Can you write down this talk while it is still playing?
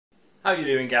How you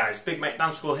doing, guys? Big Mate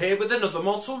Dancewell here with another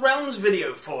Mortal Realms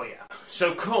video for you.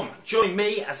 So come, join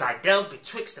me as I delve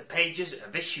betwixt the pages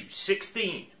of issue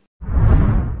 16.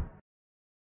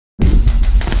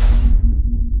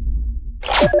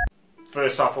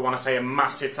 First off, I want to say a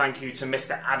massive thank you to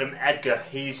Mr. Adam Edgar.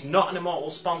 He's not an Immortal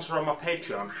sponsor on my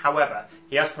Patreon, however,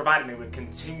 he has provided me with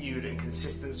continued and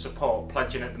consistent support,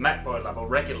 pledging at the Mech Boy level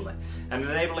regularly, and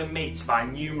enabling me to buy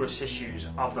numerous issues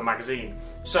of the magazine.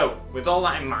 So, with all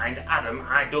that in mind, Adam,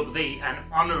 I dub thee an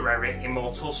honorary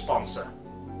Immortal sponsor.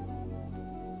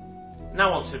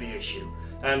 Now on to the issue,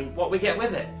 and what we get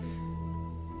with it.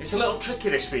 It's a little tricky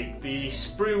this week. The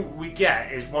sprue we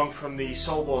get is one from the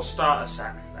Soul Wars starter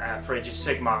set for Age of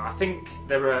Sigmar. I think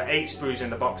there are 8 sprues in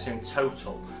the box in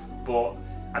total, but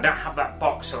I don't have that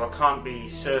box, so I can't be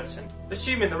certain.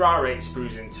 Assuming there are 8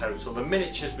 sprues in total, the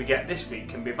miniatures we get this week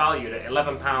can be valued at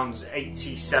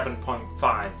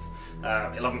 £11.87.5.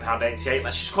 £11.88,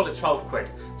 let's just call it 12 quid.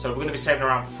 So we're going to be saving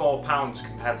around £4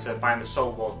 compared to buying the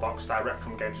Soul Wars box direct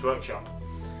from Games Workshop.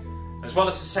 As well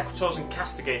as the Sequitors and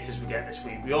Castigators we get this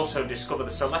week, we also discover the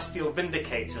Celestial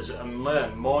Vindicators and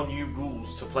learn more new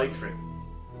rules to play through.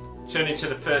 Turning to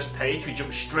the first page, we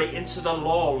jump straight into the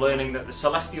lore, learning that the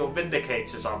Celestial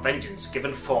Vindicators are vengeance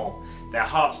given form, their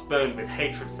hearts burned with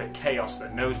hatred for chaos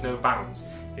that knows no bounds.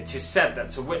 It is said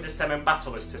that to witness them in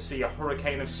battle is to see a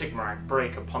hurricane of Sigmarite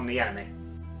break upon the enemy.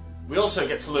 We also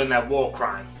get to learn their war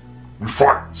cry. We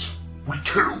fight, we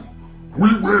kill, we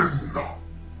win!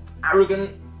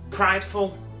 Arrogant,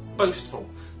 prideful, boastful.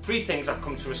 3 things I've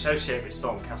come to associate with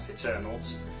Stormcast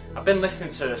Eternals. I've been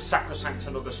listening to Sacrosanct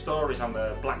and Other Stories on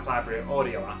the Black Library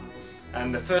audio app,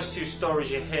 and the first 2 stories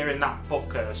you hear in that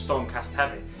book are Stormcast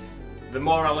heavy. The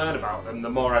more I learn about them, the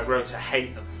more I grow to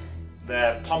hate them.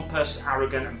 They're pompous,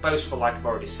 arrogant and boastful, like I've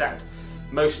already said.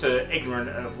 Most are ignorant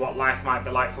of what life might be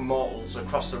like for mortals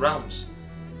across the realms.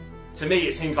 To me,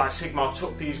 it seems like Sigmar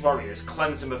took these warriors,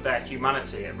 cleansed them of their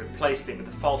humanity and replaced it with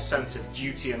a false sense of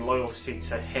duty and loyalty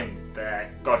to him, their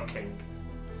God King.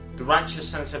 The righteous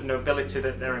sense of nobility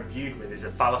that they're imbued with is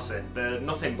a fallacy. They're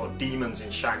nothing but demons in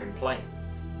shining plate.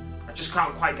 I just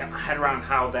can't quite get my head around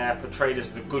how they're portrayed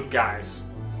as the good guys.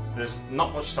 There's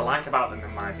not much to like about them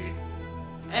in my view.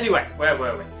 Anyway, where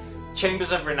were we?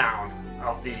 Chambers of Renown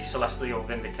of the Celestial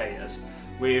Vindicators.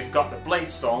 We've got the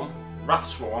Bladestorm,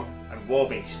 Wrathsworn and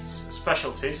Warbeasts.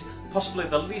 Specialties, possibly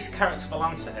the least characterful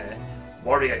answer here,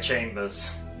 Warrior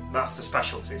Chambers. That's the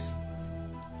specialties.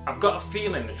 I've got a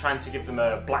feeling they're trying to give them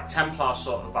a Black Templar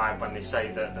sort of vibe when they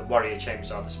say that the Warrior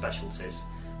Chambers are the specialties.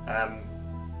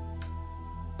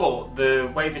 But the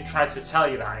way they try to tell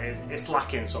you that, it's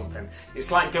lacking something.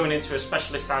 It's like going into a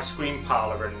specialist ice cream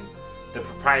parlour and the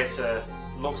proprietor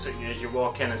looks at you as you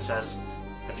walk in and says,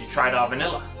 "Have you tried our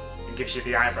vanilla?" and gives you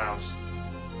the eyebrows.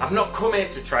 I've not come here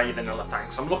to try your vanilla,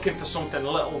 thanks. I'm looking for something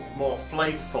a little more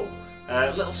flavourful.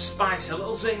 A little spice, a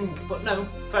little zing, but no,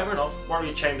 fair enough.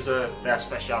 Warrior Chambers are their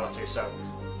speciality, so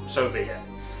be it.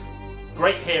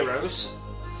 Great heroes.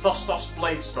 Thostos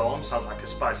Bladestorm, sounds like a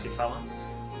spicy fella.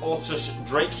 Ortus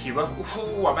Drakehewer,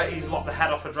 ooh, I bet he's lopped the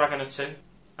head off a dragon or 2.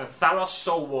 And Tharos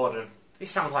Soul Warden, he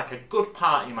sounds like a good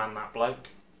party man, that bloke.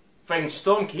 Famed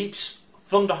Stormkeeps,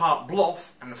 Thunderheart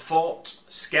Bluff, and Fort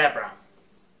Scarebrow.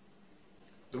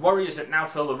 The warriors that now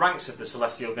fill the ranks of the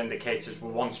Celestial Vindicators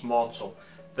were once mortal.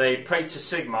 They prayed to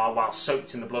Sigmar while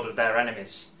soaked in the blood of their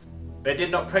enemies. They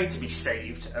did not pray to be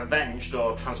saved, avenged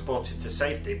or transported to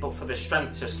safety, but for the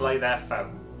strength to slay their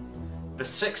foe. The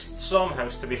 6th storm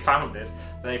host to be founded,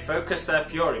 they focus their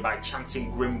fury by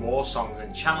chanting grim war songs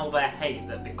and channel their hate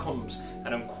that becomes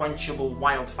an unquenchable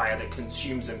wildfire that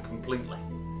consumes them completely.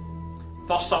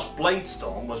 Thostos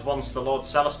Bladestorm was once the Lord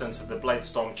Celestant of the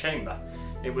Bladestorm Chamber.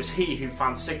 It was he who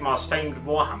found Sigmar's famed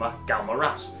warhammer,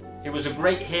 Galmaraz. He was a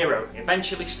great hero,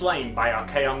 eventually slain by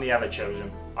Archaon the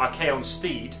Everchosen. Archaon's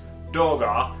steed,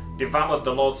 Dorgar, devoured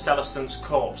the Lord Celestant's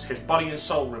corpse. His body and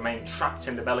soul remained trapped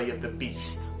in the belly of the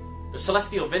beast. The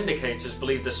Celestial Vindicators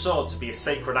believed the sword to be a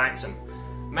sacred item.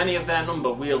 Many of their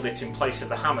number wield it in place of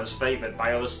the hammers favoured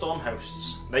by other storm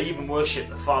hosts. They even worship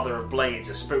the Father of Blades,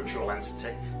 a spiritual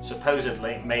entity,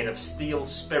 supposedly made of steel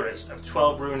spirits of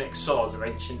 12 runic swords of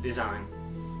ancient design.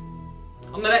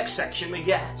 On the next section we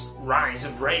get Rise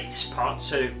of Wraiths Part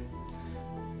 2.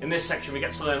 In this section we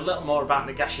get to learn a little more about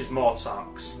Nagash's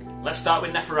Mortarchs. Let's start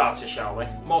with Neferata, shall we?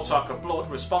 Mortarch of Blood,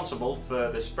 responsible for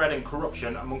the spreading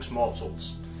corruption amongst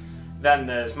mortals. Then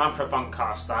there's Manfred von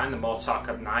Karstein, the Mortarch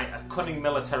of Night, a cunning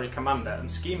military commander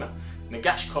and schemer.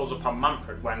 Nagash calls upon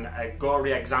Manfred when a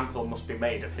gory example must be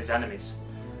made of his enemies.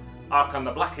 Archon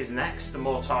the Black is next, the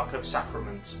Mortarch of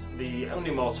Sacrament. The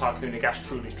only Mortarch who Nagash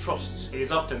truly trusts, he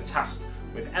is often tasked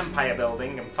with empire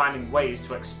building and finding ways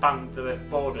to expand the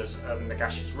borders of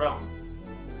Nagash's realm.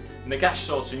 Nagash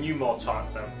sought a new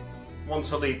Mortarch though, one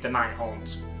to lead the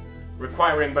Nighthaunt.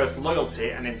 Requiring both loyalty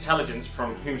and intelligence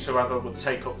from whomsoever would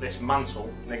take up this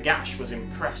mantle, Nagash was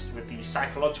impressed with the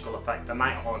psychological effect the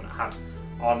Nighthaunt had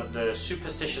on the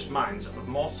superstitious minds of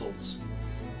mortals.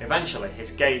 Eventually,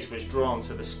 his gaze was drawn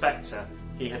to the spectre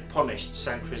he had punished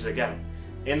centuries ago.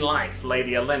 In life,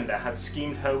 Lady Alinda had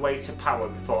schemed her way to power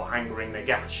before angering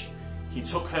Nagash. He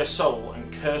took her soul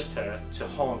and cursed her to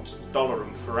haunt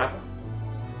Dolorum forever.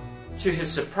 To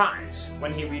his surprise,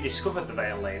 when he rediscovered the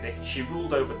Veiled Lady, she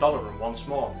ruled over Dolorum once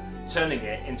more, turning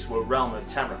it into a realm of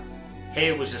terror.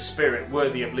 Here was a spirit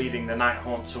worthy of leading the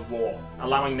Nighthaunt to war,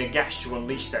 allowing Nagash to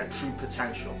unleash their true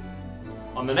potential.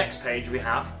 On the next page we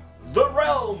have The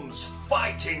Realms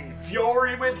Fighting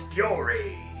Fury with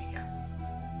Fury.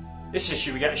 This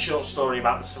issue we get a short story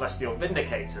about the Celestial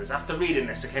Vindicators. After reading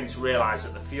this, I came to realise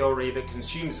that the fury that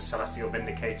consumes the Celestial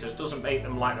Vindicators doesn't make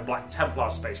them like the Black Templar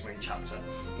Space Marine chapter.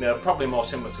 They're probably more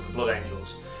similar to the Blood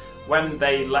Angels. When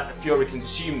they let the fury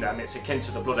consume them, it's akin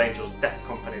to the Blood Angels' Death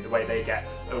Company, the way they get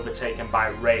overtaken by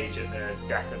rage at the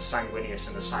death of Sanguinius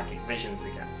and the psychic visions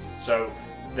they get. So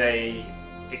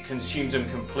it consumes them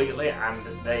completely and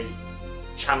they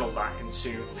channel that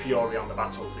into fury on the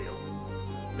battlefield.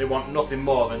 They want nothing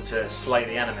more than to slay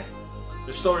the enemy.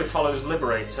 The story follows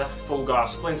Liberator, Fulgar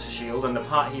Splintershield, and the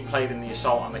part he played in the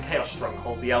assault on the Chaos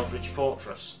Stronghold, the Eldritch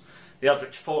Fortress. The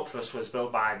Eldritch Fortress was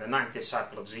built by the 9th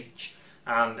Disciple of Tzeentch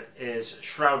and is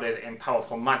shrouded in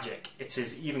powerful magic. It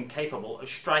is even capable of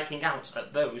striking out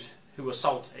at those who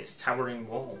assault its towering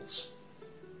walls.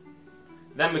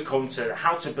 Then we come to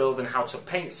how to build and how to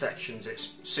paint sections.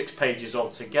 It's 6 pages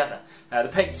altogether. The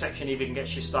paint section even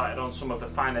gets you started on some of the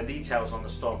finer details on the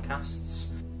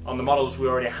Stormcasts, on the models we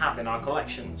already have in our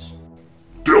collections.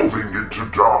 Delving into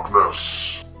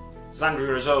darkness.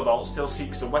 Zandria Zobalt still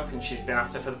seeks the weapon she's been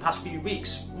after for the past few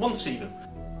weeks, months even.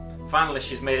 Finally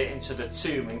she's made it into the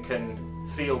tomb and can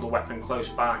feel the weapon close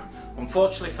by.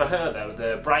 Unfortunately for her though,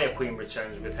 the Briar Queen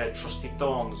returns with her trusty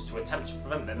thorns to attempt to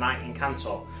prevent the Knight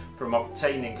Incantor from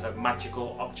obtaining her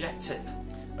magical objective.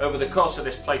 Over the course of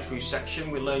this playthrough section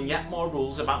we learn yet more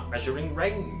rules about measuring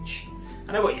range.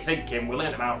 I know what you're thinking, we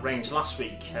learned about range last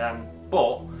week,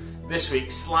 but this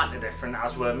week's slightly different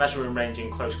as we're measuring range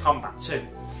in close combat too.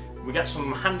 We get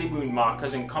some handy wound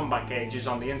markers and combat gauges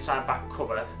on the inside back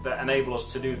cover that enable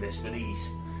us to do this with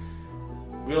ease.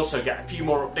 We also get a few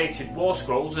more updated war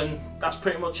scrolls and that's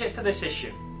pretty much it for this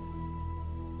issue.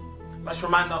 Let's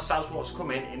remind ourselves what's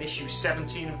coming in issue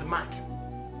 17 of the MAC.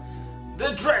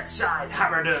 The Dreadside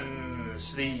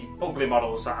Harridans! The ugly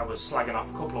models that I was slagging off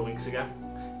a couple of weeks ago.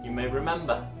 You may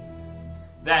remember.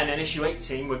 Then in issue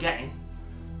 18 we're getting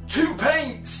 2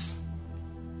 paints!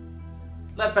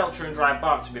 Lead Belcher and Dry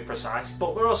Bark to be precise,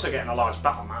 but we're also getting a large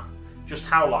battle map. Just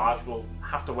how large we'll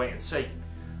have to wait and see.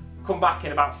 Come back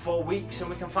in about 4 weeks and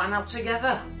we can find out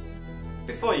together.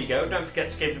 Before you go, don't forget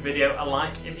to give the video a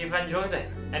like if you've enjoyed it.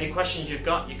 Any questions you've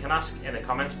got you can ask in the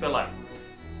comments below.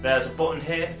 There's a button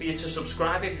here for you to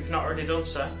subscribe if you've not already done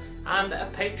so, and a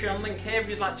Patreon link here if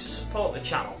you'd like to support the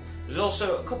channel. There's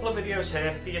also a couple of videos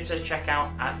here for you to check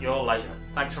out at your leisure.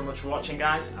 Thanks very much for watching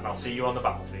guys, and I'll see you on the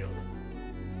battlefield.